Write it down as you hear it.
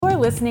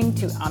listening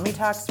to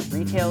OmniTalk's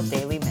Retail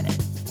Daily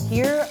Minute.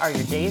 Here are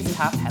your day's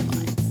top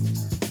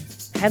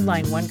headlines.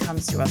 Headline 1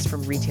 comes to us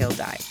from Retail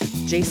Dive.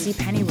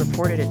 Penney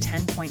reported a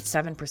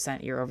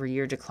 10.7%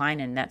 year-over-year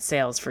decline in net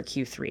sales for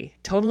Q3,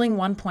 totaling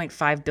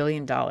 $1.5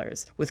 billion,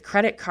 with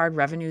credit card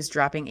revenues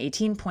dropping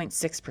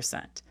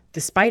 18.6%.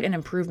 Despite an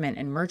improvement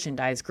in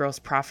merchandise gross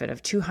profit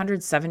of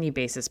 270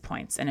 basis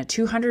points and a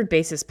 200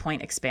 basis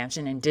point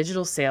expansion in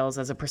digital sales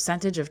as a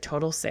percentage of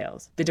total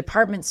sales, the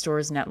department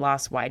store's net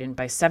loss widened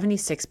by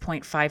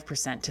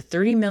 76.5% to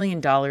 $30 million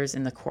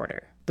in the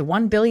quarter. The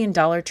 $1 billion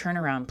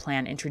turnaround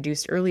plan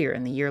introduced earlier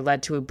in the year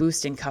led to a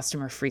boost in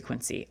customer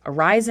frequency, a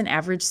rise in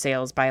average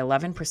sales by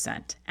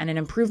 11%, and an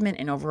improvement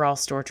in overall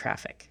store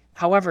traffic.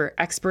 However,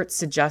 experts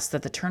suggest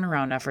that the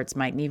turnaround efforts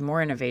might need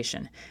more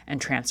innovation and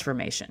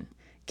transformation,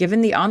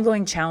 given the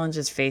ongoing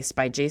challenges faced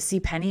by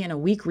Penney in a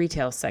weak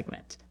retail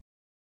segment.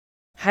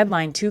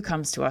 Headline 2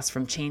 comes to us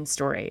from Chain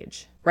Store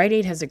Age. Rite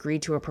Aid has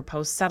agreed to a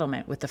proposed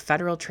settlement with the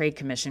Federal Trade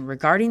Commission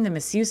regarding the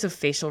misuse of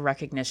facial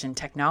recognition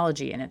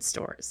technology in its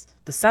stores.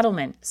 The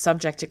settlement,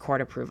 subject to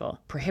court approval,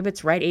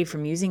 prohibits Rite Aid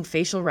from using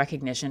facial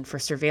recognition for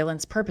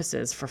surveillance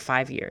purposes for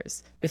 5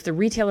 years. If the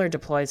retailer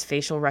deploys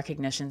facial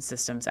recognition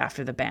systems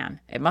after the ban,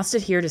 it must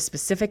adhere to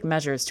specific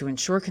measures to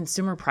ensure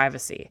consumer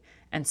privacy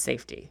and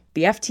safety.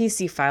 The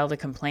FTC filed a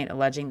complaint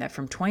alleging that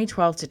from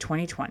 2012 to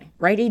 2020,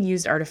 Rite Aid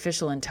used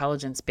artificial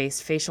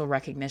intelligence-based facial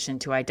recognition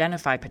to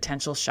identify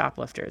potential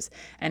shoplifters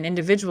and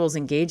individuals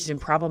engaged in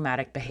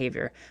problematic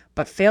behavior,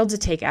 but failed to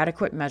take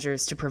adequate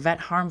measures to prevent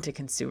harm to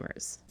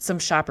consumers. Some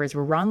shoppers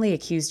were wrongly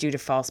accused due to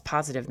false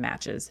positive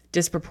matches,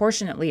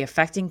 disproportionately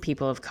affecting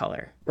people of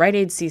color. Rite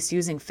Aid ceased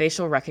using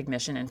facial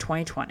recognition in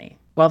 2020.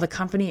 While the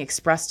company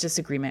expressed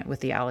disagreement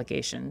with the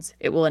allegations,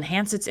 it will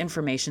enhance its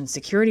information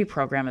security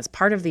program as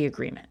part of the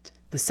agreement.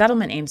 The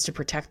settlement aims to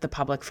protect the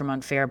public from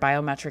unfair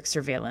biometric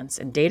surveillance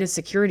and data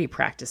security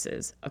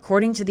practices,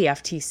 according to the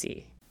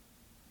FTC.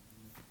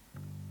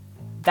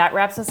 That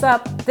wraps us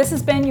up. This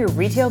has been your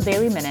Retail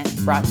Daily Minute,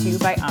 brought to you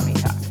by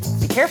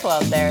OmniTalk. Be careful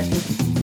out there.